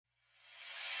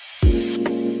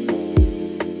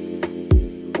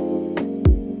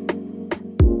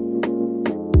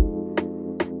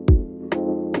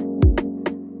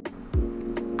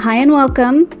Hi and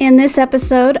welcome. In this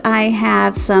episode, I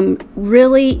have some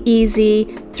really easy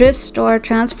thrift store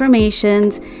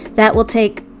transformations that will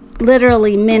take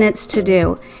literally minutes to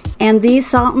do. And these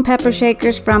salt and pepper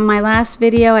shakers from my last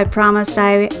video, I promised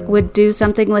I would do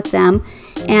something with them.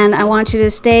 And I want you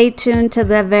to stay tuned to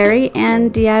the very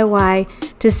end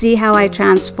DIY to see how I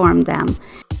transformed them.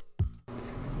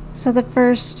 So the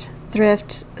first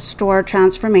thrift store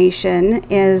transformation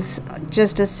is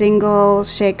just a single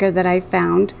shaker that I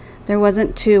found. There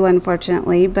wasn't two,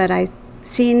 unfortunately, but I've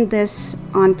seen this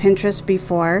on Pinterest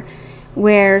before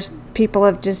where people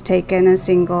have just taken a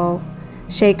single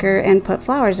shaker and put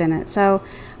flowers in it. So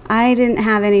I didn't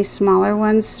have any smaller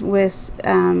ones with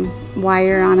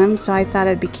wire on them, so I thought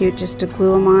it'd be cute just to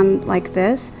glue them on like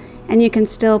this. And you can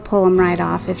still pull them right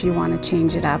off if you want to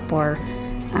change it up or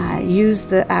use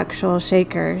the actual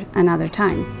shaker another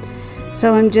time.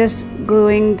 So I'm just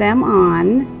gluing them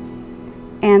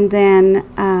on, and then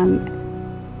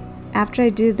after I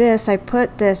do this, I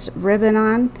put this ribbon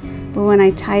on, but when I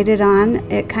tied it on,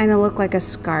 it kind of looked like a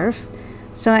scarf,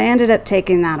 so I ended up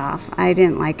taking that off. I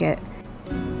didn't like it.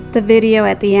 The video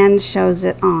at the end shows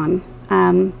it on,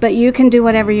 but you can do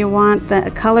whatever you want,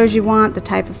 the colors you want, the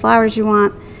type of flowers you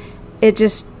want. It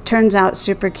just turns out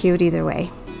super cute either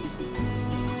way.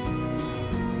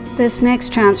 This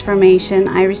next transformation,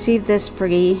 I received this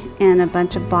free in a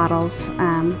bunch of bottles,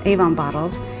 Avon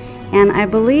bottles, and I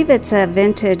believe it's a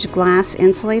vintage glass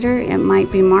insulator. It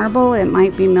might be marble, it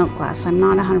might be milk glass, I'm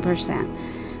not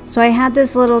 100%. So I had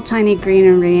this little tiny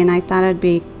greenery and I thought it'd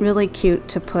be really cute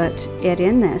to put it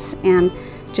in this, and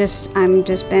I'm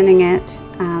just bending it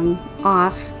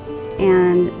off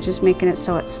and just making it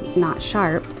so it's not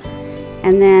sharp,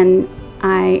 and then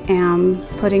I am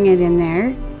putting it in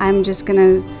there. I'm just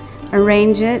gonna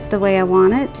arrange it the way I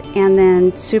want it and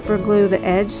then super glue the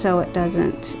edge so it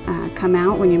doesn't come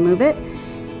out when you move it.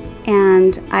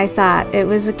 And I thought it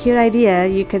was a cute idea.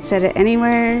 You could set it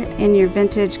anywhere in your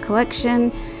vintage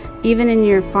collection, even in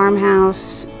your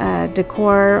farmhouse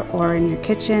decor or in your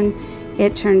kitchen.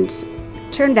 It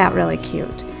turned out really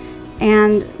cute.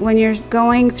 And when you're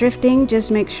going thrifting,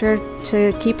 just make sure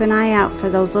to keep an eye out for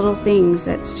those little things.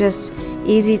 It's just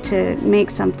easy to make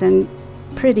something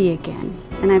pretty again.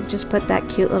 And I've just put that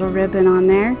cute little ribbon on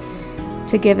there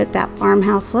to give it that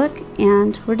farmhouse look,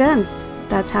 and we're done.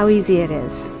 That's how easy it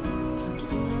is.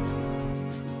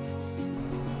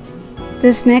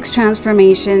 This next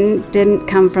transformation didn't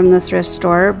come from the thrift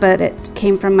store, but it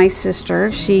came from my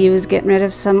sister. She was getting rid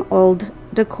of some old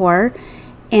decor,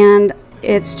 and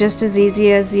it's just as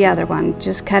easy as the other one.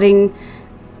 Just cutting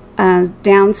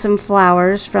down some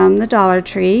flowers from the Dollar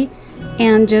Tree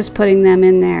and just putting them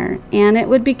in there. And it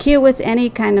would be cute with any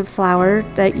kind of flower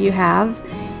that you have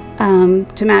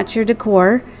to match your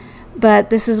decor,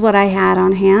 but this is what I had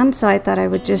on hand, so I thought I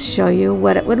would just show you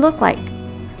what it would look like.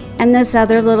 And this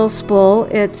other little spool,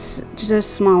 it's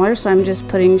just smaller, so I'm just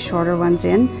putting shorter ones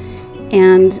in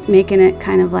and making it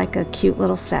kind of like a cute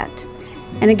little set.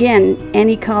 And again,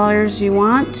 any colors you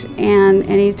want and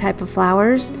any type of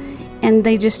flowers, and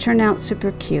they just turn out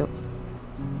super cute.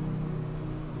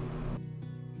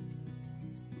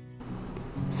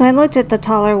 So I looked at the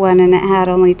taller one and it had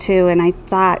only two, and I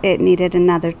thought it needed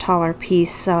another taller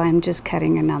piece, so I'm just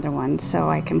cutting another one so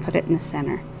I can put it in the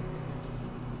center.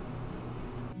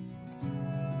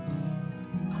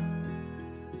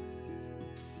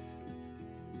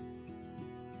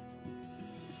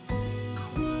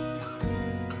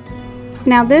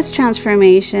 Now this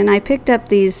transformation, I picked up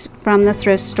these from the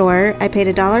thrift store. I paid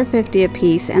 $1.50 a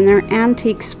piece, and they're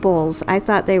antique spools. I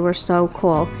thought they were so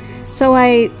cool. So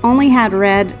I only had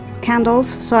red candles,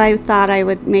 so I thought I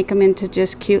would make them into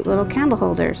just cute little candle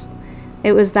holders.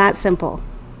 It was that simple.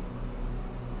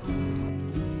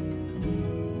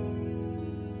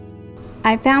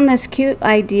 I found this cute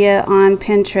idea on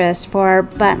Pinterest for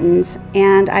buttons,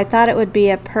 and I thought it would be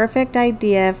a perfect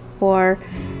idea for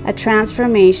a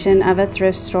transformation of a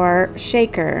thrift store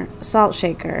shaker, salt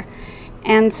shaker.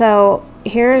 And so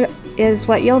here is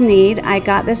what you'll need. I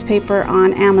got this paper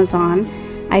on Amazon.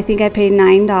 I think I paid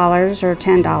 $9 or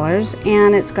 $10,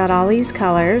 and it's got all these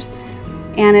colors,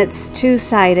 and it's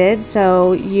two-sided,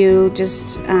 so you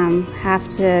just have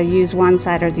to use one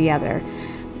side or the other.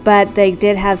 But they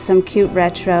did have some cute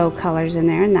retro colors in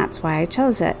there, and that's why I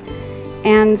chose it.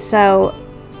 And so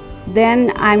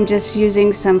then I'm just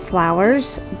using some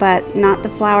flowers, but not the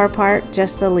flower part,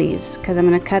 just the leaves, because I'm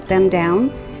going to cut them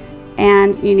down.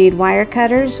 And you need wire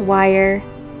cutters, wire,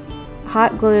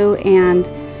 hot glue,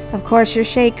 and of course your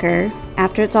shaker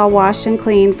after it's all washed and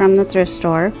cleaned from the thrift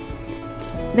store.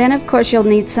 Then of course you'll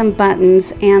need some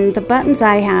buttons, and the buttons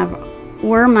I have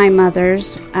were my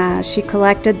mother's. She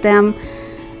collected them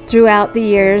throughout the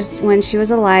years when she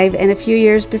was alive, and a few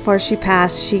years before she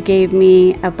passed, she gave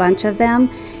me a bunch of them.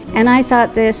 And I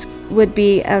thought this would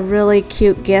be a really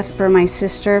cute gift for my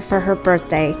sister for her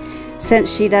birthday.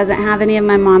 Since she doesn't have any of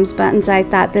my mom's buttons, I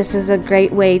thought this is a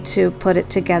great way to put it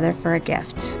together for a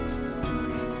gift.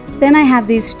 Then I have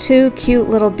these two cute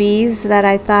little bees that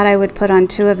I thought I would put on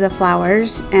two of the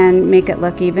flowers and make it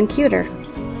look even cuter.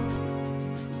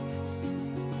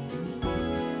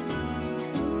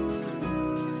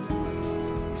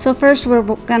 So first we're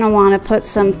going to want to put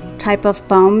some type of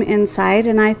foam inside,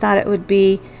 and I thought it would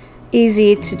be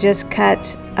easy to just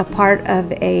cut a part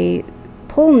of a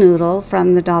pool noodle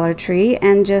from the Dollar Tree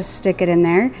and just stick it in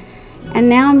there. And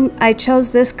now I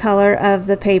chose this color of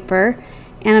the paper,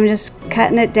 and I'm just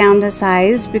cutting it down to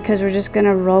size because we're just going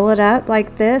to roll it up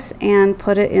like this and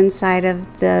put it inside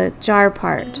of the jar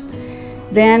part.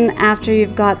 Then after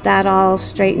you've got that all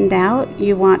straightened out,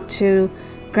 you want to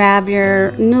grab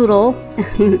your noodle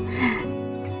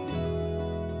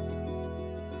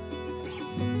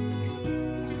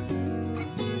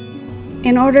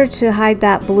In order to hide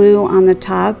that blue on the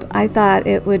top, I thought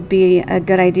it would be a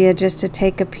good idea just to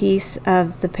take a piece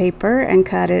of the paper and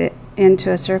cut it into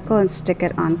a circle and stick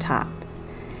it on top.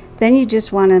 Then you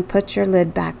just want to put your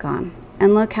lid back on,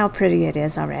 and look how pretty it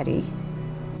is already.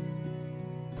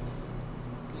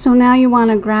 So now you want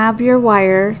to grab your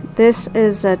wire. This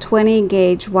is a 20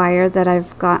 gauge wire that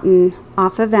I've gotten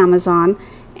off of Amazon,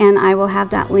 and I will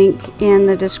have that link in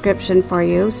the description for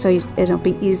you so it'll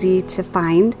be easy to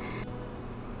find.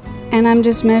 And I'm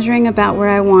just measuring about where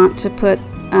I want to put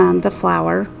the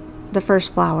flower, the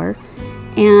first flower,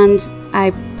 and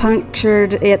I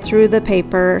punctured it through the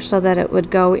paper so that it would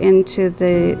go into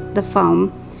the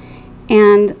foam.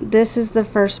 And this is the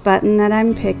first button that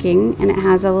I'm picking, and it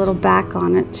has a little back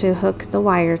on it to hook the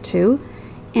wire to.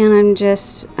 And I'm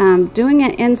just doing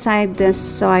it inside this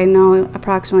so I know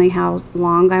approximately how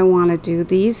long I want to do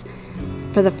these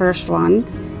for the first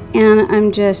one. And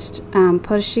I'm just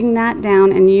pushing that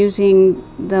down and using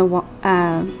the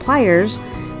pliers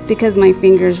because my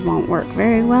fingers won't work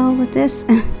very well with this.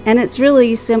 And it's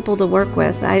really simple to work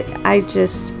with.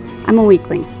 I'm a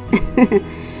weakling.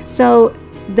 So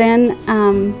then,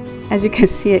 as you can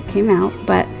see, it came out,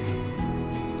 but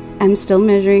I'm still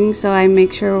measuring so I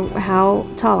make sure how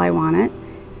tall I want it.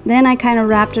 Then I kind of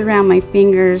wrapped it around my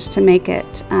fingers to make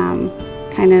it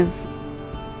kind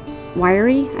of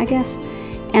wiry, I guess.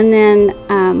 And then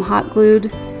hot glued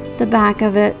the back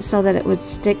of it so that it would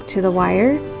stick to the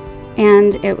wire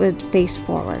and it would face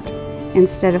forward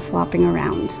instead of flopping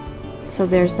around. So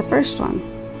there's the first one.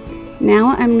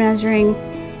 Now I'm measuring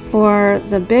for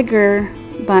the bigger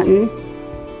button.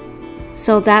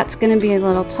 So that's going to be a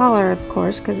little taller, of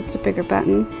course, because it's a bigger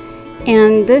button.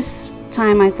 And this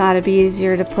time I thought it'd be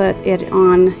easier to put it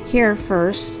on here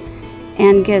first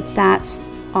and get that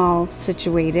all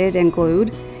situated and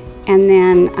glued, and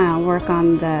then work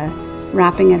on the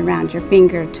wrapping it around your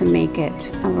finger to make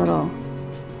it a little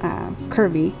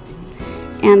curvy.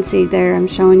 And see there, I'm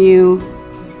showing you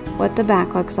what the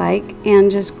back looks like,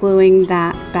 and just gluing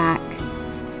that back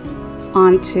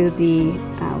onto the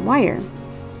wire.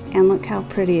 And look how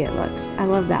pretty it looks. I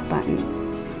love that button.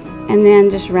 And then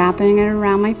just wrapping it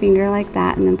around my finger like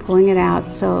that, and then pulling it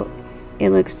out so it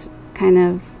looks kind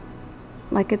of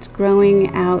like it's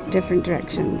growing out different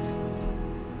directions.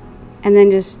 And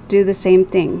then just do the same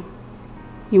thing.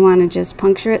 You want to just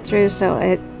puncture it through so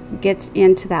it gets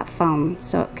into that foam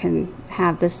so it can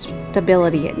have the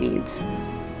stability it needs.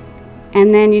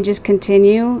 And then you just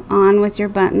continue on with your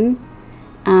button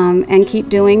and keep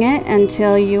doing it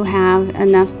until you have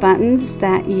enough buttons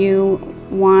that you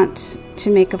want to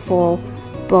make a full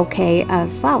bouquet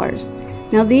of flowers.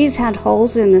 Now these had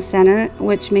holes in the center,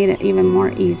 which made it even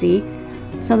more easy,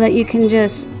 so that you can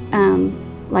just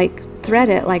like thread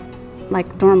it like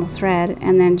normal thread,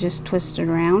 and then just twist it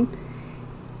around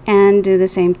and do the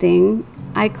same thing.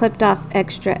 I clipped off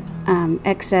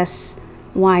excess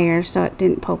wire so it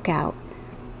didn't poke out,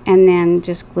 and then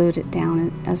just glued it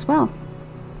down as well.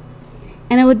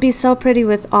 And it would be so pretty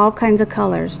with all kinds of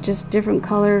colors, just different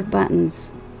colored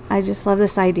buttons. I just love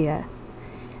this idea.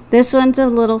 This one's a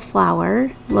little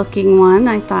flower looking one.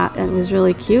 I thought it was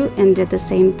really cute and did the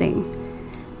same thing.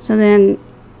 So then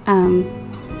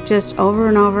just over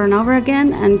and over and over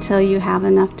again until you have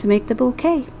enough to make the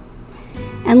bouquet.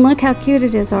 And look how cute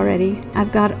it is already.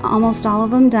 I've got almost all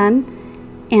of them done,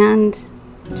 and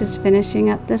just finishing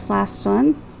up this last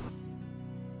one.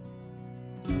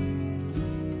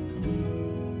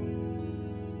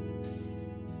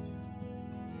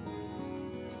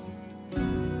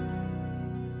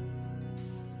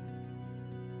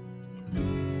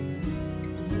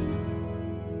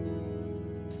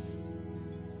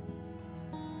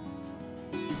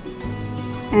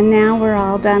 And now we're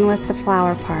all done with the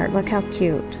flower part. Look how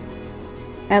cute.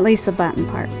 At least the button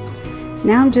part.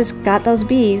 Now I've just got those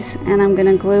bees, and I'm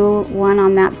gonna glue one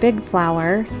on that big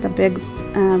flower, the big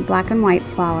black and white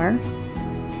flower.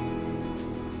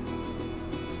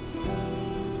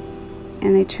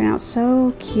 And they turn out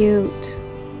so cute.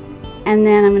 And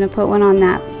then I'm gonna put one on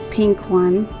that pink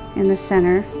one in the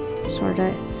center, sort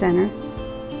of center.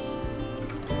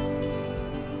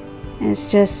 And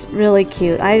it's just really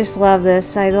cute. I just love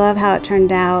this. I love how it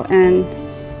turned out, and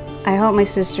I hope my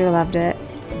sister loved it.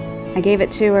 I gave it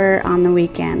to her on the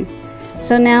weekend.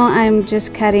 So now I'm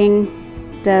just cutting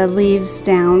the leaves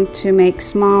down to make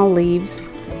small leaves,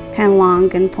 kind of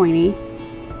long and pointy,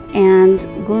 and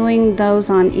gluing those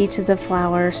on each of the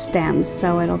flower stems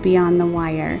so it'll be on the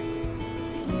wire.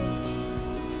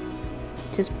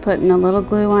 Just putting a little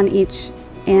glue on each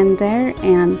end there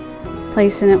and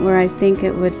placing it where I think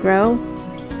it would grow.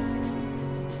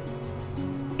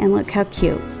 And look how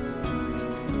cute.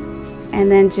 And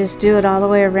then just do it all the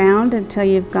way around until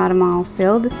you've got them all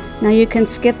filled. Now you can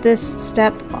skip this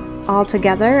step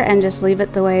altogether and just leave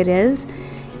it the way it is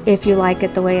if you like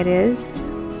it the way it is.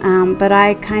 But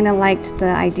I kind of liked the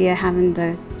idea of having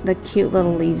the cute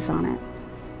little leaves on it.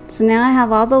 So now I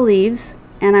have all the leaves,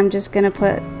 and I'm just going to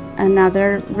put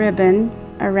another ribbon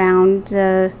around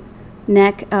the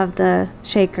neck of the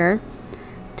shaker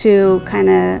to kind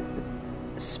of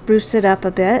spruce it up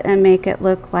a bit and make it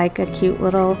look like a cute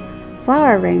little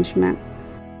flower arrangement.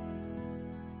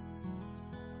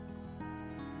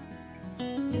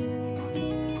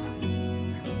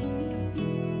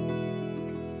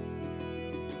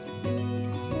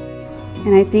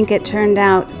 And I think it turned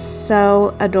out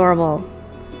so adorable.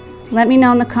 Let me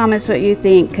know in the comments what you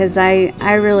think, because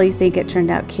I really think it turned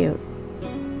out cute.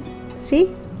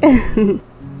 See?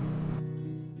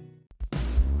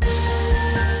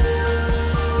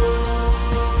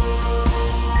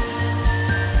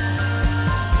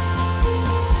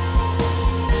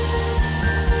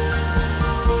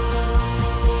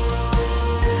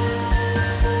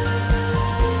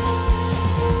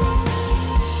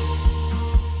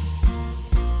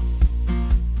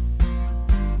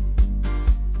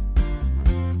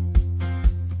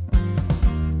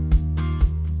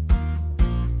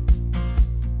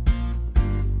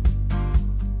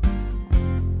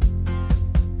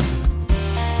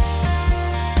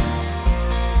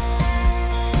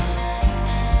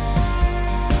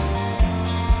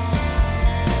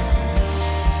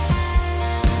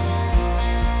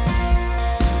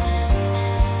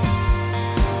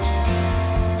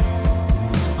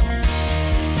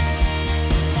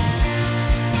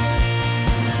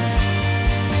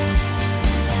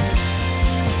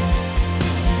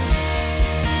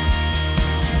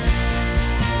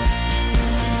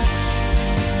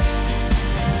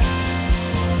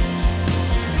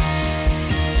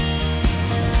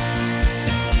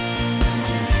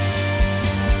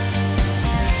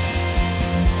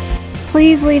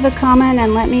 Please leave a comment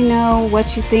and let me know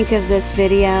what you think of this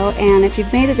video, and if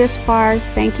you've made it this far,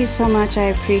 thank you so much. I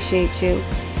appreciate you.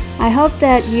 I hope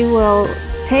that you will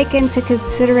take into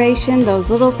consideration those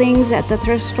little things at the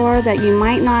thrift store that you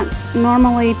might not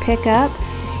normally pick up,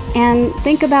 and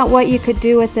think about what you could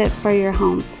do with it for your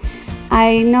home.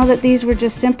 I know that these were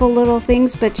just simple little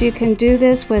things, but you can do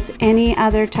this with any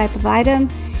other type of item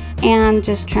and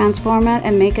just transform it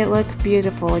and make it look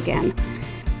beautiful again.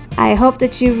 I hope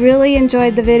that you really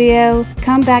enjoyed the video.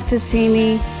 Come back to see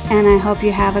me, and I hope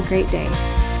you have a great day.